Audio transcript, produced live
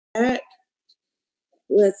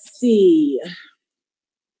Let's see.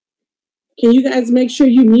 Can you guys make sure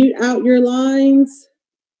you mute out your lines?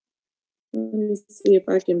 Let me see if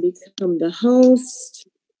I can become the host,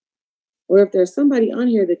 or if there's somebody on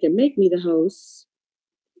here that can make me the host.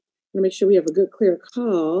 I'm gonna make sure we have a good, clear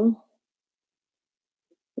call.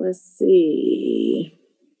 Let's see.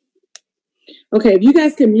 Okay, if you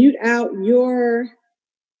guys can mute out your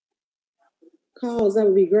calls, that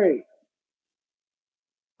would be great.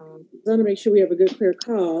 I want to make sure we have a good, clear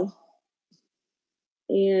call.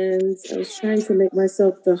 And I was trying to make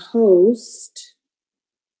myself the host.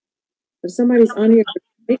 If somebody's on here,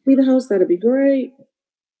 make me the host, that'd be great.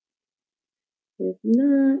 If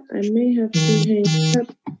not, I may have to hang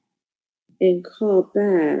up and call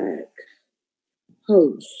back.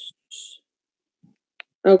 Host.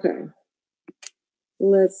 Okay.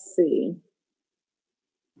 Let's see.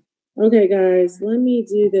 Okay, guys, let me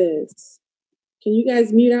do this. Can you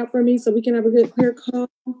guys mute out for me so we can have a good, clear call?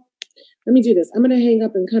 Let me do this. I'm going to hang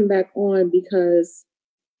up and come back on because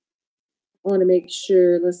I want to make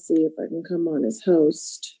sure. Let's see if I can come on as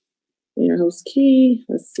host. Your host key.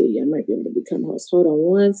 Let's see. I might be able to become host. Hold on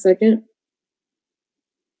one second.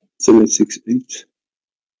 768.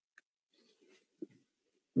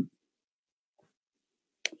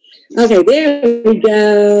 Okay, there we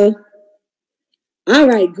go. All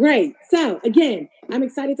right, great. So again, I'm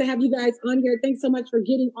excited to have you guys on here. Thanks so much for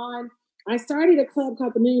getting on. I started a club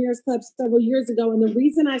called the Millionaires Club several years ago. And the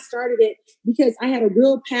reason I started it, because I had a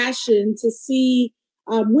real passion to see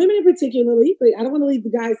women particularly, but I don't want to leave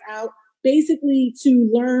the guys out, basically to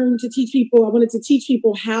learn, to teach people. I wanted to teach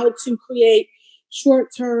people how to create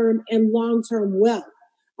short-term and long-term wealth.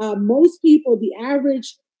 Most people, the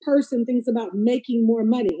average person thinks about making more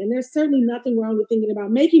money. And there's certainly nothing wrong with thinking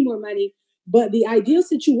about making more money. But the ideal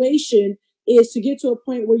situation is to get to a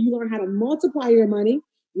point where you learn how to multiply your money,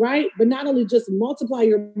 right? But not only just multiply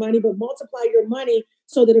your money, but multiply your money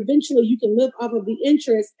so that eventually you can live off of the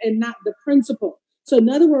interest and not the principal. So in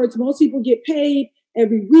other words, most people get paid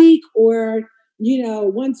every week or,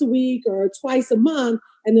 once a week or twice a month.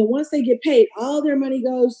 And then once they get paid, all their money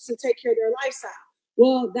goes to take care of their lifestyle.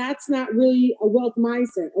 Well, that's not really a wealth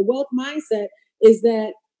mindset. A wealth mindset is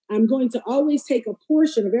that I'm going to always take a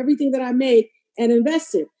portion of everything that I make and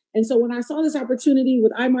invest it. And so when I saw this opportunity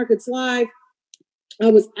with iMarkets Live, I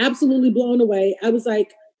was absolutely blown away. I was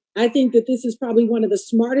like, I think that this is probably one of the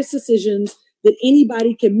smartest decisions that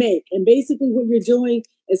anybody can make. And basically what you're doing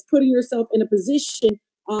is putting yourself in a position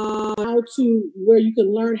how to where you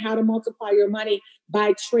can learn how to multiply your money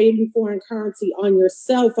by trading foreign currency on your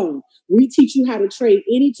cell phone. We teach you how to trade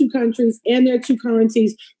any two countries and their two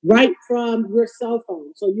currencies right from your cell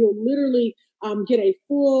phone. So you'll literally get a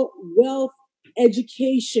full wealth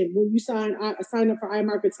education when you sign up for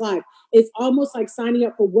iMarkets Live. It's almost like signing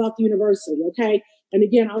up for Wealth University, okay? And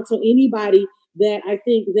again, I'll tell anybody that I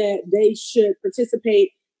think that they should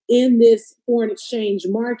participate in this foreign exchange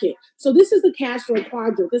market. So this is the cash flow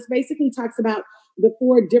quadrant. This basically talks about the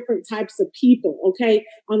four different types of people, okay?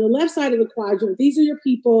 On the left side of the quadrant, these are your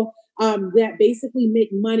people that basically make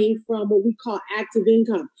money from what we call active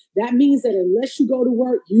income. That means that unless you go to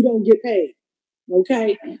work, you don't get paid,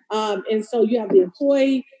 okay? And so you have the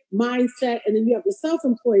employee mindset, and then you have the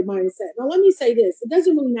self-employed mindset. Now, let me say this. It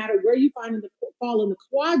doesn't really matter where you fall in the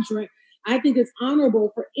quadrant. I think it's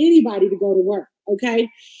honorable for anybody to go to work, okay?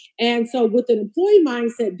 And so with an employee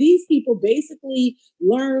mindset, these people basically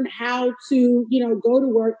learn how to, go to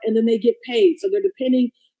work and then they get paid. So they're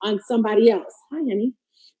depending on somebody else. Hi, honey.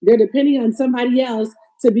 They're depending on somebody else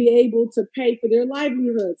to be able to pay for their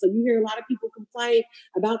livelihood. So you hear a lot of people complain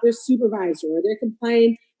about their supervisor, or they're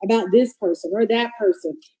complaining about this person or that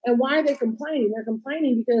person. And why are they complaining? They're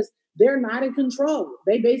complaining because they're not in control.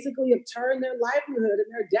 They basically have turned their livelihood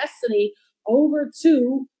and their destiny over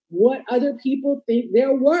to what other people think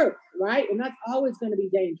they're worth, right? And that's always going to be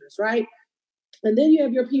dangerous, right? And then you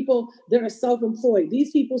have your people that are self-employed.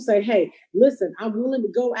 These people say, hey, listen, I'm willing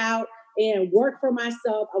to go out and work for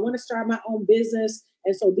myself. I want to start my own business.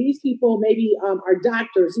 And so these people maybe are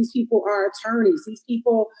doctors. These people are attorneys. These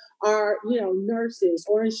people are, nurses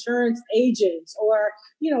or insurance agents, or,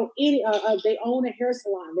 they own a hair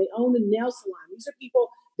salon. They own a nail salon. These are people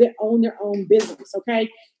that own their own business, okay?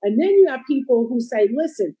 And then you have people who say,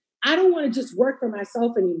 listen, I don't want to just work for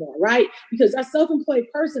myself anymore, right? Because a self-employed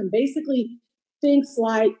person basically thinks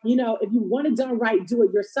like, if you want it done right, do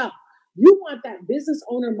it yourself. You want that business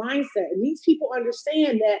owner mindset. And these people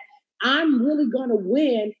understand that I'm really going to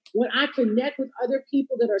win when I connect with other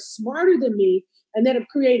people that are smarter than me and that have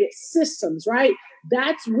created systems, right?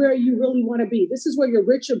 That's where you really want to be. This is where your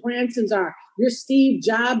Richard Bransons are, your Steve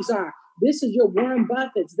Jobs are. This is your Warren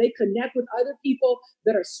Buffetts. They connect with other people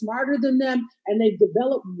that are smarter than them, and they've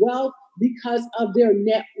developed wealth because of their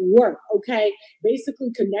network, okay?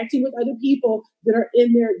 Basically connecting with other people that are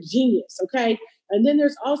in their genius, okay? And then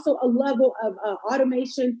there's also a level of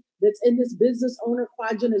automation that's in this business owner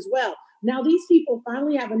quadrant as well. Now, these people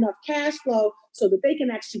finally have enough cash flow so that they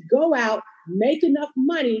can actually go out, make enough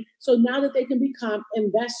money, so now that they can become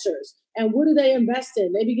investors. And what do they invest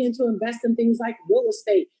in? They begin to invest in things like real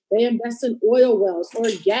estate. They invest in oil wells or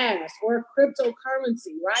gas or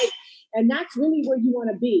cryptocurrency, right? And that's really where you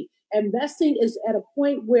want to be. Investing is at a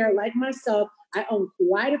point where, like myself, I own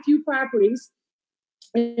quite a few properties.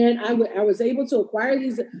 And I was able to acquire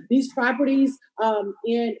these properties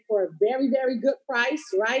in for a very, very good price,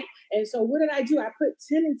 right? And so what did I do? I put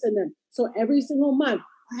tenants in them. So every single month,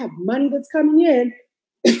 I have money that's coming in,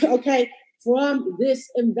 okay, from this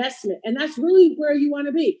investment. And that's really where you want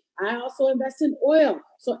to be. I also invest in oil.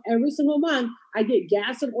 So every single month, I get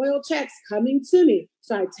gas and oil checks coming to me.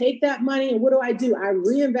 So I take that money and what do? I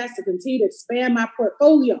reinvest to continue to expand my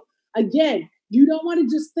portfolio. Again, you don't want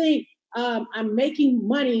to just think, I'm making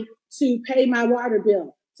money to pay my water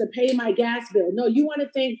bill, to pay my gas bill. No, you want to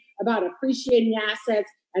think about appreciating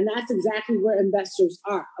assets, and that's exactly where investors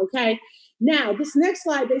are, okay? Now, this next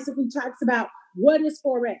slide basically talks about what is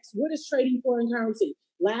Forex, what is trading foreign currency.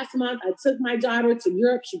 Last month, I took my daughter to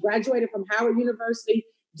Europe. She graduated from Howard University,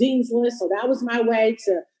 Dean's List, so that was my way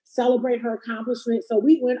to celebrate her accomplishment. So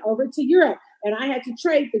we went over to Europe, and I had to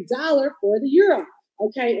trade the dollar for the euro,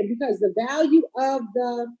 okay? And because the value of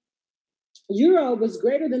the euro was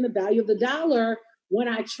greater than the value of the dollar, when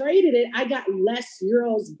I traded it, I got less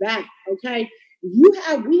euros back, okay? We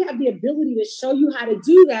have the ability to show you how to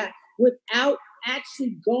do that without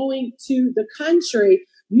actually going to the country.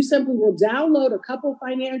 You simply will download a couple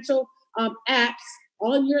financial apps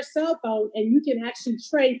on your cell phone, and you can actually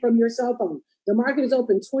trade from your cell phone. The market is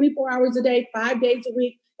open 24 hours a day, 5 days a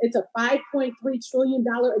week. It's a $5.3 trillion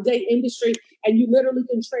a day industry, and you literally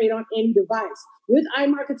can trade on any device. With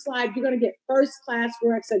iMarkets Live, you're going to get first-class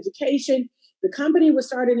Forex education. The company was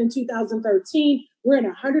started in 2013. We're in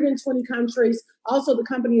 120 countries. Also, the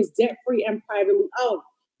company is debt-free and privately owned.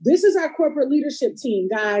 This is our corporate leadership team,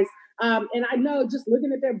 guys. And I know just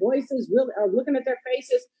looking at their voices, really, or looking at their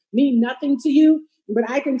faces, mean nothing to you. But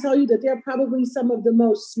I can tell you that they're probably some of the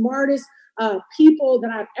most smartest people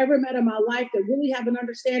that I've ever met in my life that really have an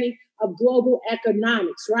understanding of global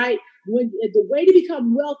economics, right? When the way to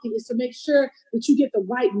become wealthy is to make sure that you get the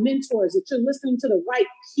right mentors, that you're listening to the right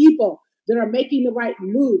people that are making the right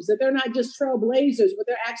moves, that they're not just trailblazers, but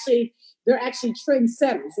they're actually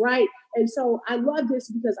trendsetters, right? And so I love this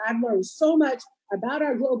because I've learned so much about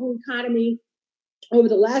our global economy over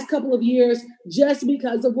the last couple of years, just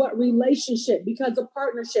because of what relationship, because of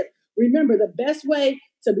partnership. Remember, the best way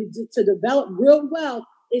to develop real wealth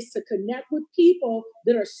is to connect with people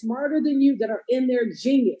that are smarter than you, that are in their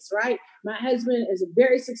genius, right? My husband is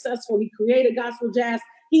very successful. He created gospel jazz.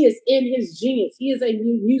 He is in his genius. He is a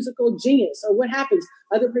musical genius. So what happens?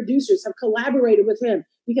 Other producers have collaborated with him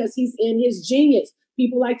because he's in his genius.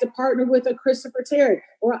 People like to partner with a Christopher Terry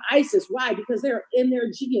or ISIS. Why? Because they're in their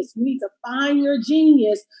genius. You need to find your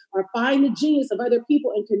genius or find the genius of other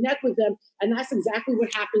people and connect with them. And that's exactly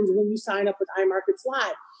what happens when you sign up with iMarkets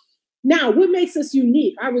Live. Now, what makes us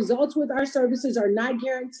unique? Our results with our services are not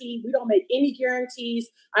guaranteed. We don't make any guarantees.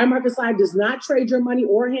 iMarkets Live does not trade your money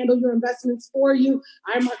or handle your investments for you.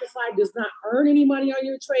 iMarkets Live does not earn any money on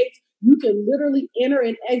your trades. You can literally enter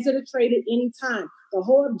and exit a trade at any time. The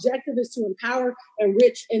whole objective is to empower,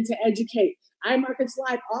 enrich, and to educate. iMarkets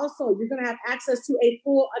Live also, you're going to have access to a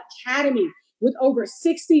full academy with over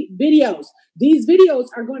 60 videos. These videos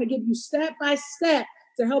are going to give you step-by-step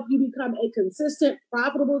to help you become a consistent,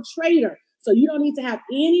 profitable trader. So you don't need to have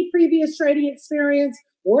any previous trading experience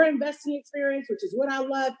or investing experience, which is what I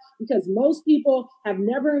love, because most people have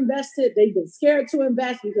never invested. They've been scared to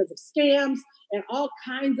invest because of scams and all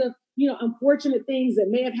kinds of, unfortunate things that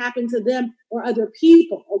may have happened to them or other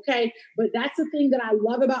people, okay? But that's the thing that I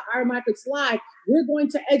love about iMarkets Live. We're going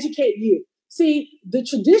to educate you. See, the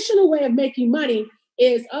traditional way of making money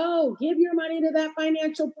is, give your money to that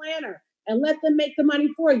financial planner and let them make the money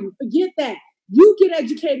for you. Forget that. You get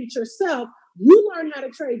educated yourself. You learn how to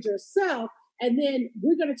trade yourself. And then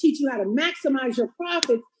we're going to teach you how to maximize your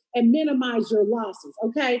profits and minimize your losses,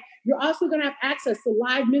 okay? You're also going to have access to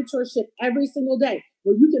live mentorship every single day,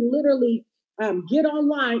 where you can literally get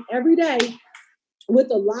online every day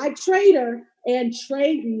with a live trader and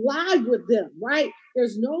trade live with them, right?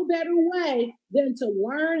 There's no better way than to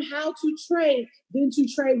learn how to trade than to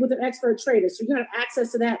trade with an expert trader. So you're going to have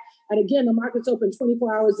access to that And again, the market's open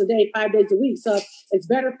 24 hours a day, 5 days a week. So it's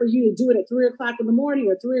better for you to do it at 3 o'clock in the morning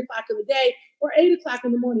or 3 o'clock in the day or 8 o'clock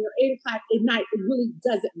in the morning or 8 o'clock at night. It really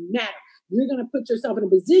doesn't matter. You're going to put yourself in a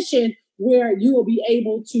position where you will be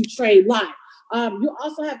able to trade live. You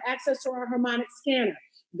also have access to our harmonic scanner.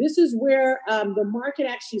 This is where the market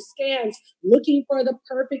actually scans looking for the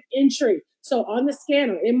perfect entry. So on the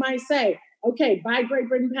scanner, it might say, okay, buy Great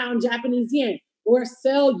Britain pound Japanese yen or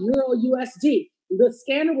sell Euro USD. The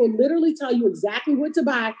scanner will literally tell you exactly what to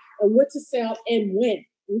buy and what to sell and when.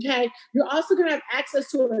 Okay. You're also going to have access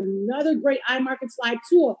to another great iMarket slide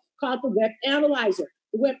tool called the Web Analyzer.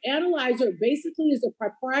 The Web Analyzer basically is a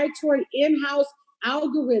proprietary in-house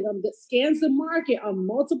algorithm that scans the market on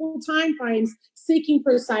multiple time frames, seeking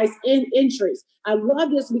precise entries. I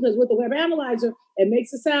love this because with the Web Analyzer, it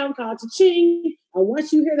makes a sound called cha-ching. And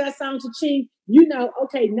once you hear that sound cha-ching, you know,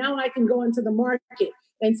 okay, now I can go into the market.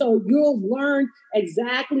 And so you'll learn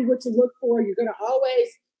exactly what to look for. You're going to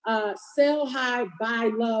always sell high,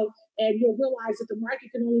 buy low, and you'll realize that the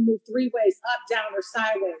market can only move 3 ways, up, down, or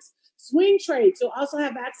sideways. Swing trades. You'll also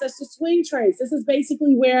have access to swing trades. This is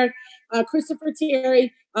basically where Christopher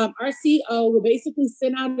Terry, our CEO, will basically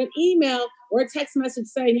send out an email or a text message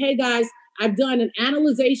saying, hey guys, I've done an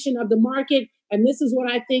analyzation of the market, and this is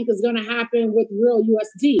what I think is going to happen with Euro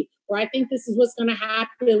USD, or I think this is what's going to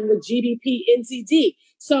happen with GBP NZD.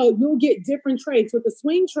 So you'll get different trades. With the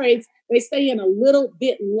swing trades, they stay in a little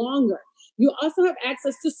bit longer. You also have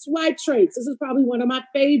access to swipe trades. This is probably one of my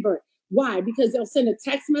favorite. Why? Because they'll send a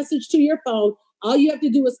text message to your phone. All you have to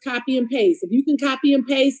do is copy and paste. If you can copy and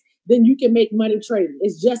paste, then you can make money trading.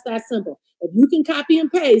 It's just that simple. If you can copy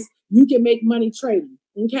and paste, you can make money trading.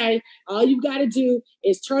 Okay. All you've got to do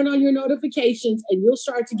is turn on your notifications and you'll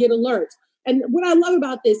start to get alerts. And what I love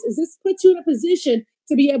about this is this puts you in a position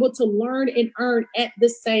to be able to learn and earn at the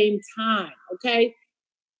same time. Okay.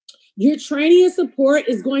 Your training and support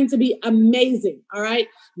is going to be amazing. All right.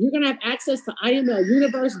 You're going to have access to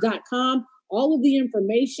imluniverse.com. All of the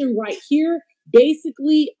information right here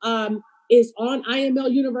basically is on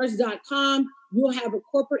imluniverse.com. You'll have a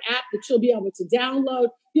corporate app that you'll be able to download.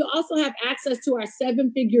 You'll also have access to our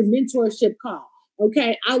 7-figure mentorship call.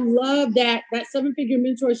 Okay. I love that. That 7-figure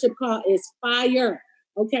mentorship call is fire.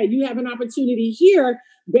 Okay. You have an opportunity here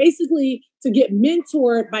basically to get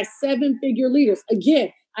mentored by 7-figure leaders.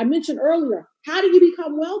 Again, I mentioned earlier, how do you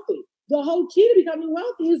become wealthy? The whole key to becoming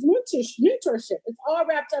wealthy is mentorship. It's all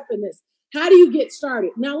wrapped up in this. How do you get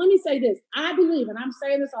started? Now, let me say this. I believe, and I'm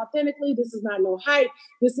saying this authentically, this is not no hype.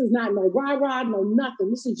 This is not no rah-rah, no nothing.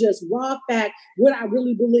 This is just raw fact, what I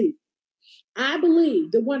really believe. I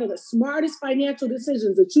believe that one of the smartest financial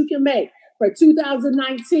decisions that you can make for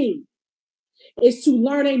 2019 is to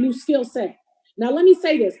learn a new skill set. Now, let me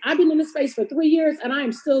say this. I've been in this space for 3 years, and I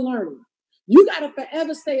am still learning. You got to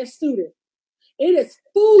forever stay a student. It is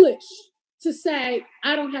foolish to say,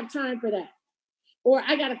 I don't have time for that, or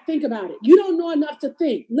I got to think about it. You don't know enough to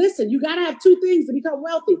think. Listen, you got to have 2 things to become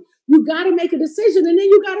wealthy. You got to make a decision, and then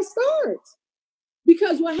you got to start.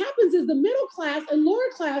 Because what happens is the middle class and lower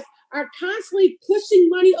class are constantly pushing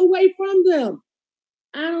money away from them.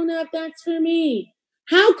 I don't know if that's for me.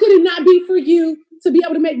 How could it not be for you to be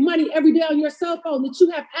able to make money every day on your cell phone that you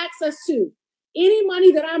have access to? Any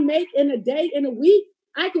money that I make in a day, in a week,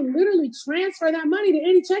 I can literally transfer that money to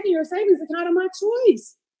any checking or savings account of my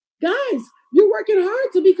choice. Guys, you're working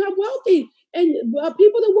hard to become wealthy. And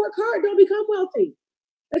people that work hard don't become wealthy.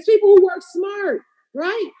 It's people who work smart,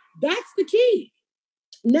 right? That's the key.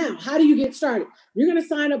 Now, how do you get started? You're going to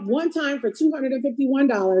sign up one time for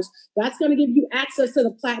 $251. That's going to give you access to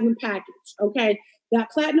the platinum package, okay? That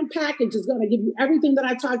platinum package is going to give you everything that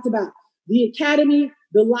I talked about. The academy,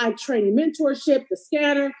 the live training mentorship, the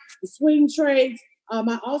scanner, the swing trades.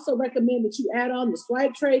 I also recommend that you add on the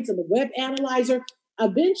swipe trades and the web analyzer.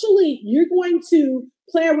 Eventually, you're going to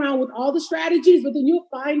play around with all the strategies, but then you'll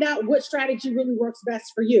find out what strategy really works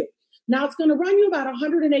best for you. Now, it's going to run you about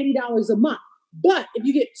 $180 a month. But if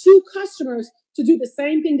you get 2 customers to do the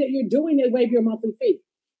same thing that you're doing, they waive your monthly fee.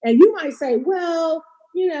 And you might say, well,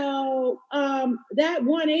 that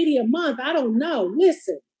 $180 a month, I don't know.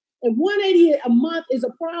 Listen, if $180 a month is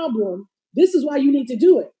a problem, this is why you need to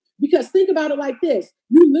do it. Because think about it like this.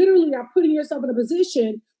 You literally are putting yourself in a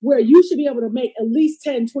position where you should be able to make at least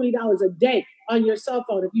 $10, $20 a day on your cell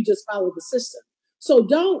phone if you just follow the system. So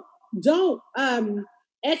don't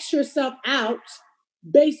X yourself out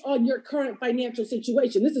based on your current financial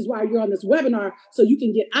situation. This is why you're on this webinar, so you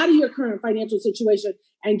can get out of your current financial situation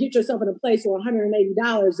and get yourself in a place where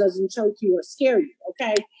 $180 doesn't choke you or scare you,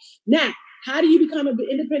 okay? Now, how do you become an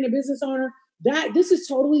independent business owner? This is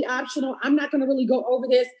totally optional. I'm not going to really go over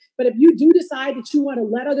this, but if you do decide that you want to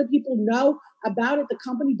let other people know about it, the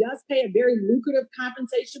company does pay a very lucrative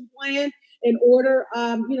compensation plan in order,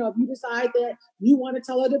 if you decide that you want to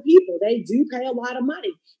tell other people, they do pay a lot of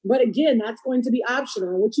money. But again, that's going to be optional.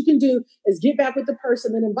 And what you can do is get back with the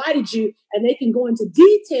person that invited you, and they can go into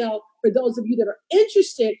detail for those of you that are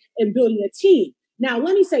interested in building a team. Now,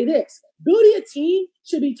 let me say this, building a team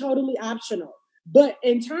should be totally optional. But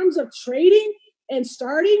in terms of trading and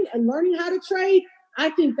starting and learning how to trade, I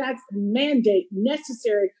think that's a mandate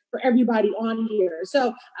necessary for everybody on here.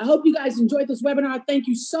 So I hope you guys enjoyed this webinar. Thank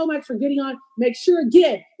you so much for getting on. Make sure,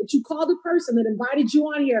 again, that you call the person that invited you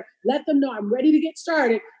on here. Let them know I'm ready to get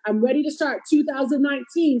started. I'm ready to start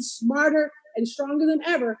 2019 smarter and stronger than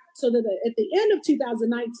ever, so that at the end of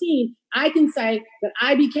 2019, I can say that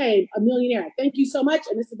I became a millionaire. Thank you so much.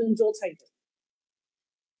 And this has been Joel Tankard.